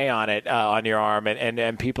toupee on it on your arm,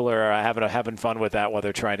 and people are having fun with that while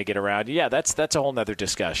they're trying to get around. Yeah, that's a whole nother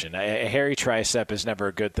discussion. A hairy tricep is never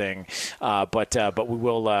a good thing, but we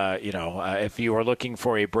will, if you are looking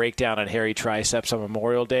for a breakdown on hairy triceps on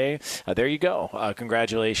Memorial Day, there you go.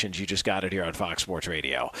 Congratulations, you just got it here on Fox Sports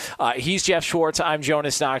Radio. He's Jeff Schwartz. I'm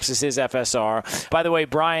Jonas Knox. This is FSR. By the way,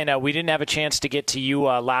 Brian, we didn't have a chance to get to you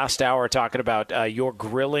last hour talking about your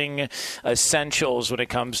grilling essentials when it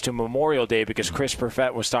comes to Memorial Day because Chris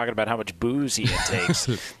Perfett was talking about how much booze he intakes.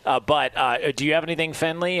 But do you have anything,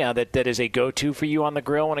 Fenley, that is a go-to for you on the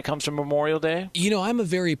grill when it comes to Memorial Day? I'm a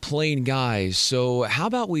very plain guy, so how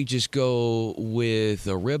about we just go with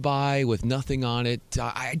a ribeye with nothing on it?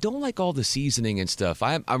 I don't like all the seasoning and stuff.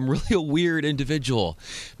 I'm really a weird individual.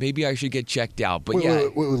 Maybe I should get checked out. But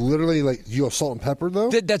wait, literally, like you have salt and pepper though.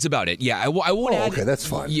 That's about it. Yeah, I won't add. Okay, that's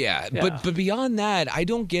fine. Yeah, but beyond that, I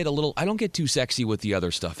don't get too sexy with the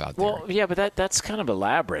other stuff out there. Well, yeah, but that's kind of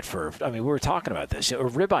elaborate for. I mean, we were talking about this. A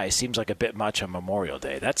ribeye seems like a bit much on Memorial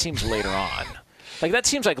Day. That seems later on. Like that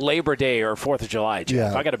seems like Labor Day or 4th of July,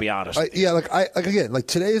 Jeff. I got to be honest. Like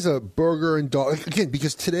today is a burger and dog.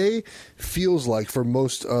 Because today feels like for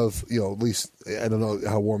most of at least I don't know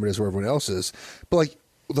how warm it is where everyone else is, but like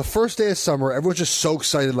the first day of summer, everyone's just so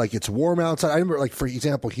excited. Like it's warm outside. I remember, like for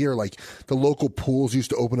example, here, like the local pools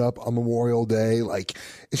used to open up on Memorial Day. Like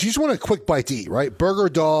if you just want a quick bite to eat, right? Burger,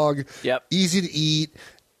 dog, easy to eat.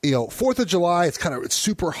 4th of July, it's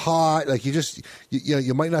super hot. Like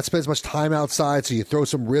you might not spend as much time outside, so you throw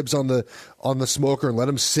some ribs on the smoker and let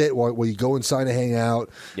them sit while you go inside and hang out.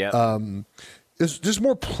 Yeah. There's just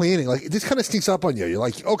more planning. Like this kind of sneaks up on you. You're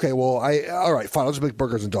like, okay, well, all right, fine. I'll just make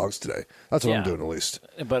burgers and dogs today. That's what I'm doing at least.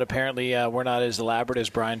 But apparently, we're not as elaborate as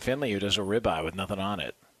Brian Finley, who does a ribeye with nothing on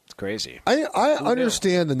it. It's crazy. I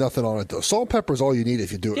understand the nothing on it though. Salt and pepper is all you need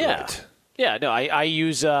if you do it right. Yeah, no, I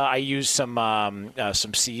use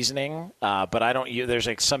some seasoning, but I don't use. There's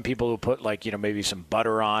like some people who put maybe some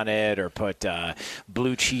butter on it or put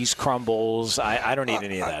blue cheese crumbles. I don't eat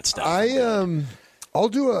any of that stuff. I'll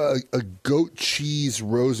do a goat cheese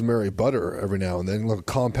rosemary butter every now and then, like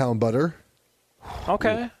compound butter.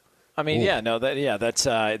 Okay. I mean, that's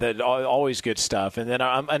always good stuff. And then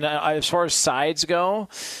as far as sides go,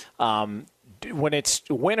 when it's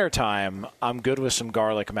wintertime, I'm good with some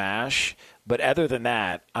garlic mash. But other than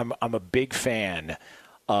that, I'm a big fan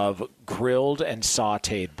of grilled and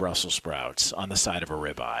sautéed Brussels sprouts on the side of a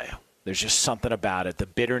ribeye. There's just something about it. The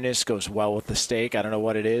bitterness goes well with the steak. I don't know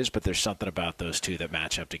what it is, but there's something about those two that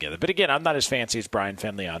match up together. But again, I'm not as fancy as Brian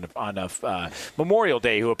Finley on Memorial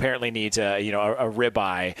Day, who apparently needs a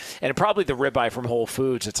ribeye, and probably the ribeye from Whole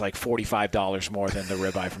Foods. It's like $45 more than the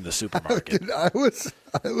ribeye from the supermarket. I was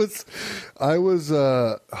where was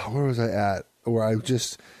I at? Where I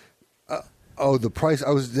just. The price. I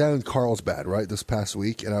was down in Carlsbad, right, this past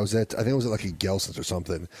week, and I think it was at like a Gelson's or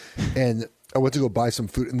something, and I went to go buy some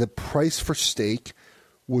food, and the price for steak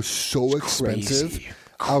was so expensive. Crazy.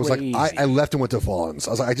 I was like, I left and went to Vaughn's.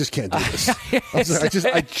 I was like, I just can't do this. I was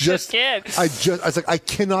like, I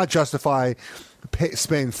cannot justify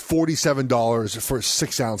spending $47 for a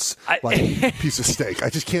 6-ounce piece of steak. I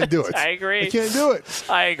just can't do it. I agree. I can't do it.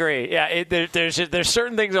 I agree. Yeah, there's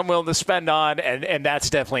certain things I'm willing to spend on, and that's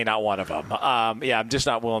definitely not one of them. I'm just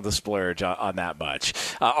not willing to splurge on that much.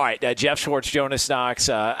 All right, Jeff Schwartz, Jonas Knox,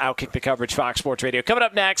 Outkick the Coverage, Fox Sports Radio. Coming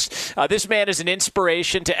up next, this man is an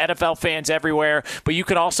inspiration to NFL fans everywhere, but you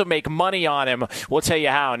can also make money on him. We'll tell you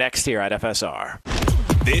how next here at FSR.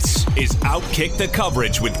 This is Outkick the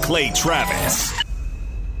Coverage with Clay Travis.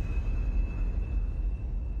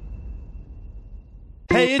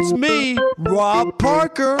 Hey, it's me, Rob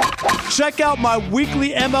Parker. Check out my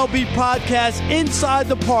weekly MLB podcast, Inside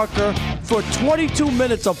the Parker, for 22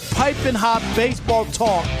 minutes of piping hot baseball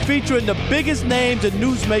talk featuring the biggest names and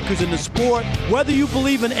newsmakers in the sport. Whether you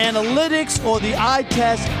believe in analytics or the eye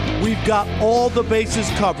test, we've got all the bases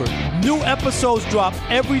covered. New episodes drop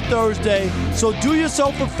every Thursday, so do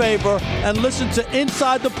yourself a favor and listen to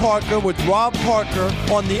Inside the Parker with Rob Parker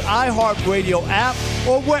on the iHeartRadio app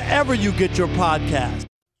or wherever you get your podcast.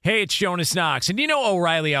 Hey, it's Jonas Knox, and you know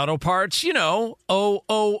O'Reilly Auto Parts. You know,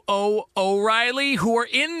 O'Reilly, who are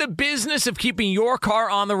in the business of keeping your car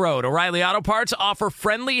on the road. O'Reilly Auto Parts offer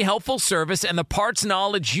friendly, helpful service and the parts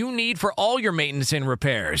knowledge you need for all your maintenance and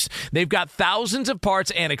repairs. They've got thousands of parts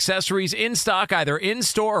and accessories in stock, either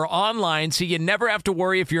in-store or online, so you never have to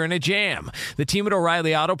worry if you're in a jam. The team at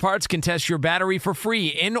O'Reilly Auto Parts can test your battery for free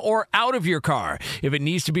in or out of your car. If it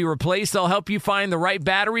needs to be replaced, they'll help you find the right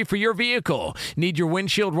battery for your vehicle. Need your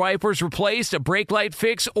windshield wipers replaced, a brake light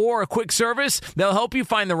fix, or a quick service? They'll help you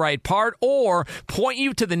find the right part or point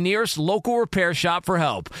you to the nearest local repair shop for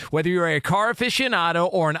help. Whether you're a car aficionado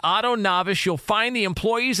or an auto novice, you'll find the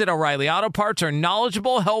employees at O'Reilly Auto Parts are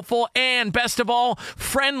knowledgeable, helpful, and best of all,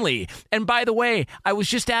 friendly. And by the way, I was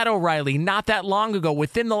just at O'Reilly not that long ago,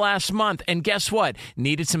 within the last month, and guess what?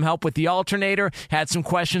 Needed some help with the alternator, had some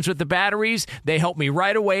questions with the batteries. They helped me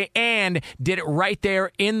right away and did it right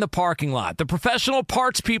there in the parking lot. The professional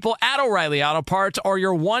parts people at O'Reilly Auto Parts are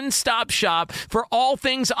your one-stop shop for all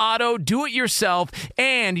things auto, do-it-yourself,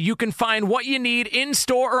 and you can find what you need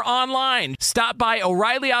in-store or online. Stop by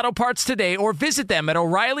O'Reilly Auto Parts today or visit them at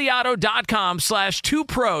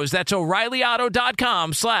O'ReillyAuto.com/2pros. That's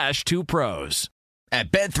O'ReillyAuto.com/2pros. At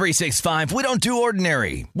Bet365, we don't do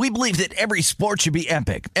ordinary. We believe that every sport should be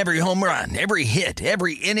epic. Every home run, every hit,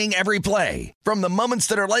 every inning, every play. From the moments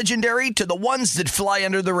that are legendary to the ones that fly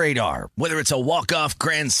under the radar. Whether it's a walk-off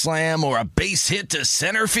grand slam or a base hit to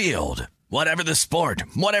center field. Whatever the sport,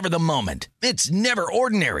 whatever the moment, it's never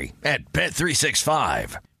ordinary at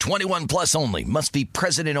Bet365. 21 plus only. Must be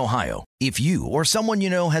present in Ohio. If you or someone you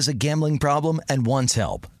know has a gambling problem and wants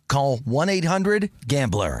help, call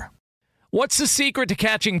 1-800-GAMBLER. What's the secret to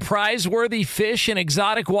catching prize-worthy fish in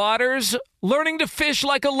exotic waters? Learning to fish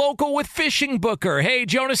like a local with Fishing Booker. Hey,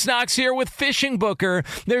 Jonas Knox here with Fishing Booker.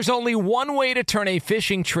 There's only one way to turn a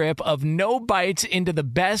fishing trip of no bites into the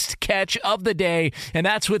best catch of the day, and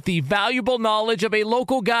that's with the valuable knowledge of a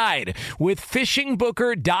local guide. With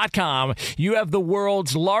FishingBooker.com, you have the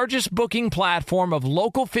world's largest booking platform of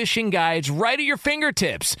local fishing guides right at your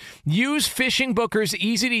fingertips. Use Fishing Booker's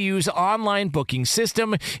easy-to-use online booking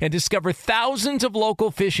system and discover thousands of local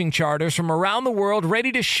fishing charters from around the world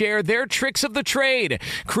ready to share their tricks of the trade.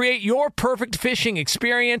 Create your perfect fishing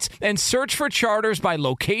experience and search for charters by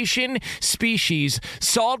location, species,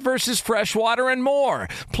 salt versus freshwater, and more.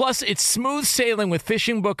 Plus, it's smooth sailing with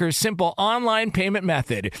Fishing Booker's simple online payment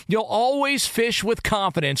method. You'll always fish with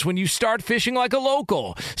confidence when you start fishing like a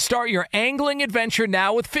local. Start your angling adventure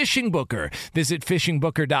now with Fishing Booker. Visit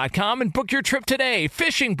FishingBooker.com and book your trip today.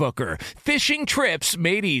 Fishing Booker. Fishing trips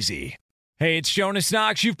made easy. Hey, it's Jonas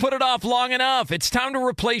Knox. You've put it off long enough. It's time to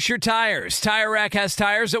replace your tires. Tire Rack has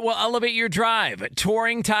tires that will elevate your drive.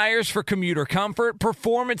 Touring tires for commuter comfort,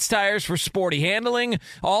 performance tires for sporty handling,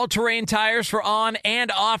 all-terrain tires for on- and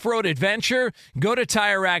off-road adventure. Go to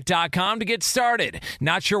TireRack.com to get started.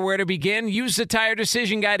 Not sure where to begin? Use the Tire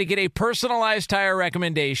Decision Guide to get a personalized tire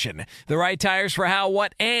recommendation. The right tires for how,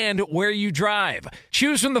 what, and where you drive.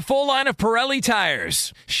 Choose from the full line of Pirelli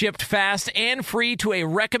tires. Shipped fast and free to a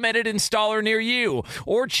recommended installer near you,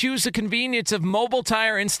 or choose the convenience of mobile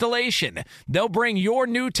tire installation. They'll bring your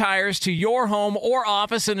new tires to your home or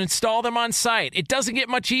office and install them on site. It doesn't get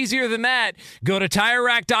much easier than that. Go to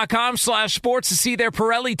TireRack.com/sports to see their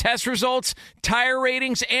Pirelli test results, tire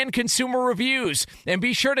ratings, and consumer reviews. And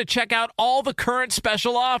be sure to check out all the current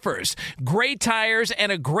special offers. Great tires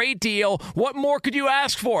and a great deal. What more could you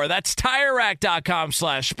ask for? That's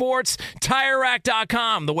TireRack.com/sports.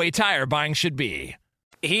 TireRack.com, the way tire buying should be.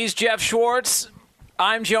 He's Jeff Schwartz.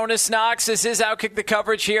 I'm Jonas Knox. This is Outkick the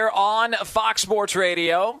Coverage here on Fox Sports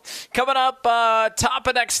Radio. Coming up top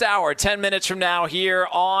of next hour, 10 minutes from now here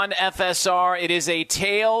on FSR. It is a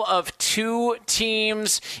tale of two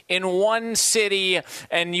teams in one city,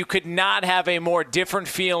 and you could not have a more different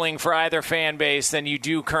feeling for either fan base than you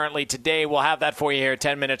do currently today. We'll have that for you here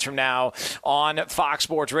 10 minutes from now on Fox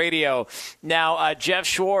Sports Radio. Now, Jeff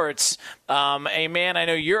Schwartz, a man I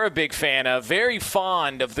know you're a big fan of, very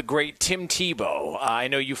fond of the great Tim Tebow. I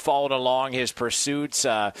know you followed along his pursuits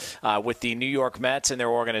with the New York Mets and their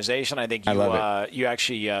organization. I think you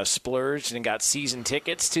actually splurged and got season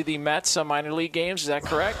tickets to the Mets minor league games. Is that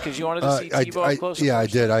correct? Because you wanted to see Tebow up close. Yeah, I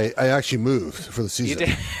did. I actually moved for the season. You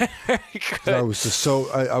did? So I was just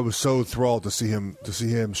I was so enthralled to see him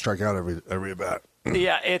strike out every at bat.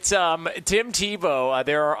 Yeah, it's Tim Tebow.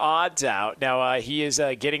 There are odds out. Now, he is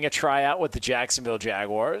getting a tryout with the Jacksonville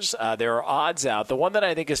Jaguars. There are odds out. The one that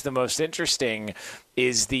I think is the most interesting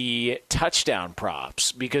is the touchdown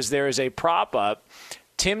props, because there is a prop up,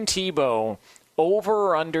 Tim Tebow over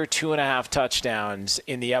or under 2.5 touchdowns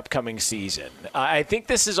in the upcoming season. I think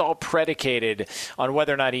this is all predicated on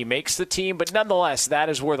whether or not he makes the team, but nonetheless, that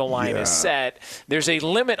is where the line is set. There's a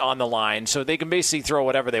limit on the line, so they can basically throw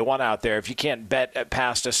whatever they want out there if you can't bet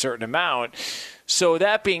past a certain amount. So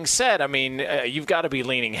that being said, I mean, you've got to be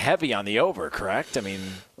leaning heavy on the over, correct? I mean,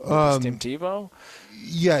 Tim Tebow?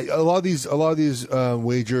 Yeah, a lot of these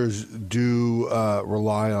wagers do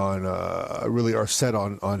rely on really are set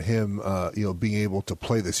on him being able to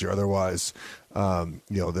play this year. Otherwise, they're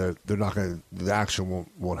not going to, the action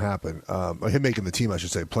won't happen. Him making the team, I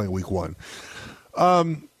should say, playing week 1.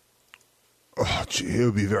 It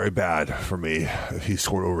would be very bad for me if he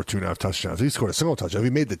scored over 2.5 touchdowns. If he scored a single touchdown, if he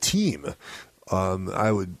made the team,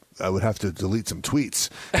 I would have to delete some tweets.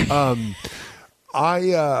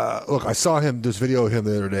 I saw him, this video of him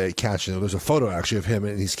the other day catching it. There's a photo actually of him,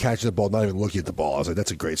 and he's catching the ball, not even looking at the ball. I was like,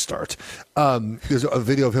 that's a great start. There's a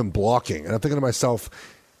video of him blocking, and I'm thinking to myself,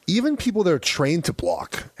 even people that are trained to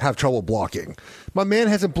block have trouble blocking. My man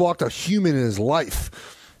hasn't blocked a human in his life.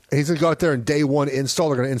 And he's going to go out there and day one install.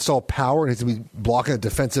 They're going to install power, and he's going to be blocking a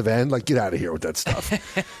defensive end. Like, get out of here with that stuff.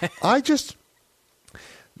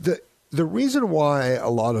 The reason why a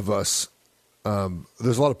lot of us,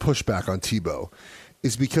 there's a lot of pushback on Tebow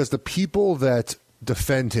is because the people that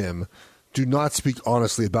defend him do not speak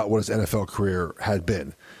honestly about what his NFL career had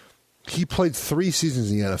been. He played 3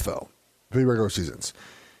 seasons in the NFL, 3 regular seasons.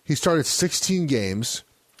 He started 16 games.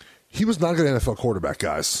 He was not a good NFL quarterback,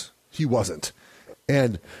 guys. He wasn't.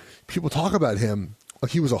 And people talk about him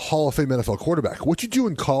like he was a Hall of Fame NFL quarterback. What you do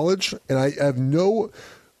in college, and I have no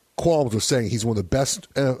qualms with saying he's one of the best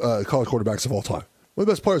college quarterbacks of all time. One of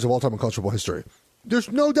the best players of all time in college football history. There's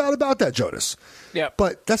no doubt about that, Jonas. Yeah.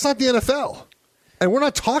 But that's not the NFL. And we're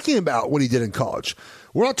not talking about what he did in college.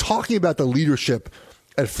 We're not talking about the leadership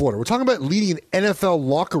at Florida. We're talking about leading an NFL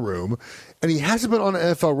locker room, and he hasn't been on an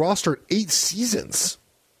NFL roster in 8 seasons.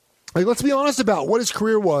 Like, let's be honest about what his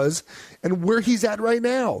career was and where he's at right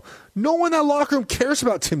now. No one in that locker room cares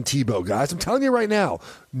about Tim Tebow, guys. I'm telling you right now,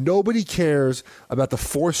 nobody cares about the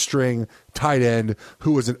 4th-string tight end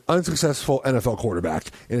who was an unsuccessful NFL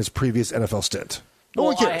quarterback in his previous NFL stint. No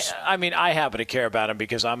one cares. I happen to care about him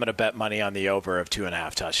because I'm going to bet money on the over of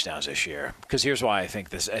 2.5 touchdowns this year. Because here's why I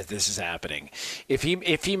think this is happening. If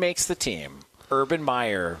he makes the team, Urban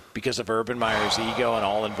Meyer, because of Urban Meyer's ego and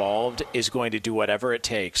all involved, is going to do whatever it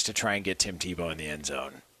takes to try and get Tim Tebow in the end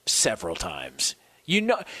zone several times. You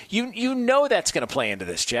know that's going to play into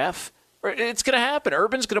this, Jeff. It's going to happen.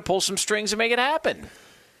 Urban's going to pull some strings and make it happen.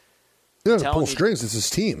 Yeah, pull strings. It's his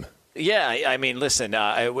team. Yeah, I mean, listen,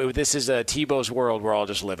 this is Tebow's world. We're all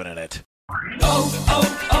just living in it.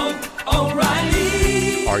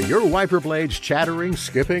 O'Reilly. Are your wiper blades chattering,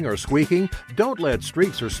 skipping, or squeaking? Don't let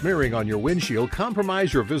streaks or smearing on your windshield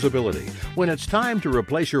compromise your visibility. When it's time to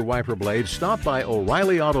replace your wiper blades, stop by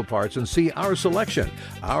O'Reilly Auto Parts and see our selection.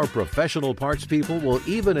 Our professional parts people will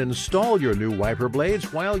even install your new wiper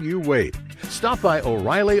blades while you wait. Stop by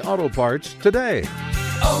O'Reilly Auto Parts today.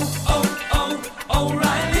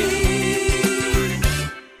 O'Reilly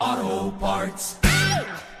Auto Parts.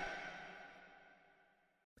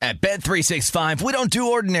 At Bet365, we don't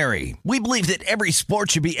do ordinary. We believe that every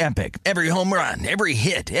sport should be epic. Every home run, every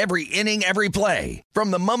hit, every inning, every play. From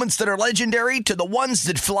the moments that are legendary to the ones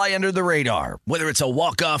that fly under the radar. Whether it's a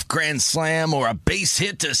walk-off grand slam or a base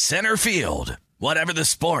hit to center field. Whatever the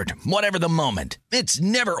sport, whatever the moment. It's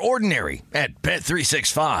never ordinary at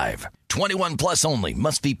Bet365. 21 plus only.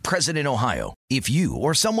 Must be present in Ohio. If you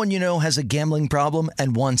or someone you know has a gambling problem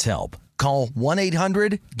and wants help, call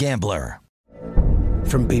 1-800-GAMBLER.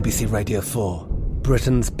 From BBC Radio 4,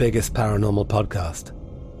 Britain's biggest paranormal podcast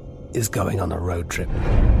is going on a road trip.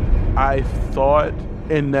 I thought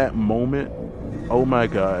in that moment, oh my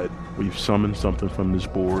God, we've summoned something from this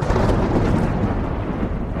board.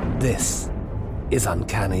 This is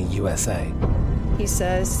Uncanny USA. He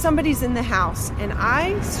says, somebody's in the house, and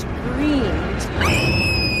I screamed.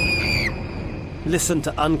 Listen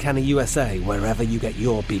to Uncanny USA wherever you get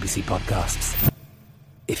your BBC podcasts,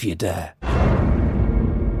 if you dare.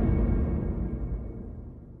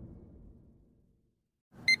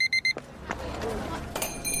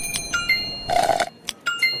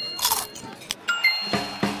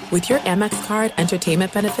 With your Amex card,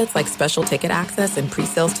 entertainment benefits like special ticket access and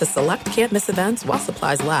pre-sales to select can't-miss events while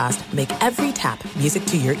supplies last make every tap music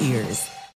to your ears.